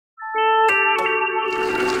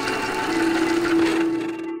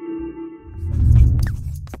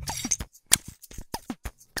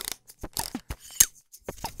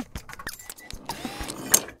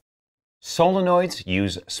Solenoids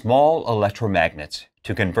use small electromagnets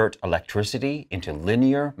to convert electricity into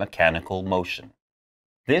linear mechanical motion.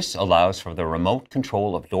 This allows for the remote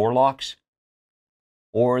control of door locks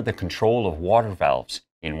or the control of water valves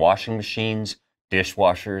in washing machines,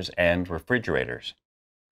 dishwashers, and refrigerators.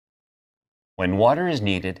 When water is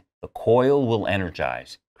needed, the coil will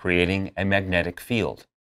energize, creating a magnetic field.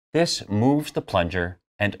 This moves the plunger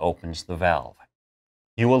and opens the valve.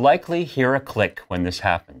 You will likely hear a click when this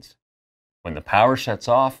happens. When the power shuts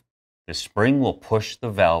off, the spring will push the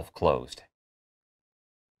valve closed.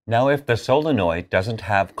 Now, if the solenoid doesn't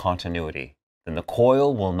have continuity, then the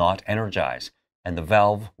coil will not energize and the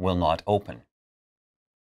valve will not open.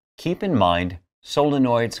 Keep in mind,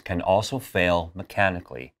 solenoids can also fail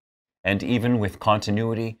mechanically, and even with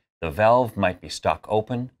continuity, the valve might be stuck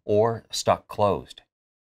open or stuck closed.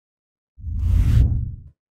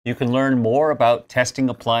 You can learn more about testing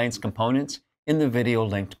appliance components in the video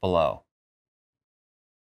linked below.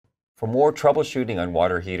 For more troubleshooting on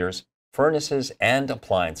water heaters, furnaces, and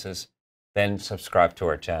appliances, then subscribe to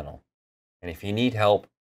our channel. And if you need help,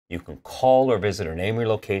 you can call or visit an AMRE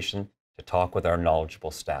location to talk with our knowledgeable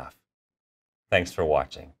staff. Thanks for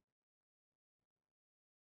watching.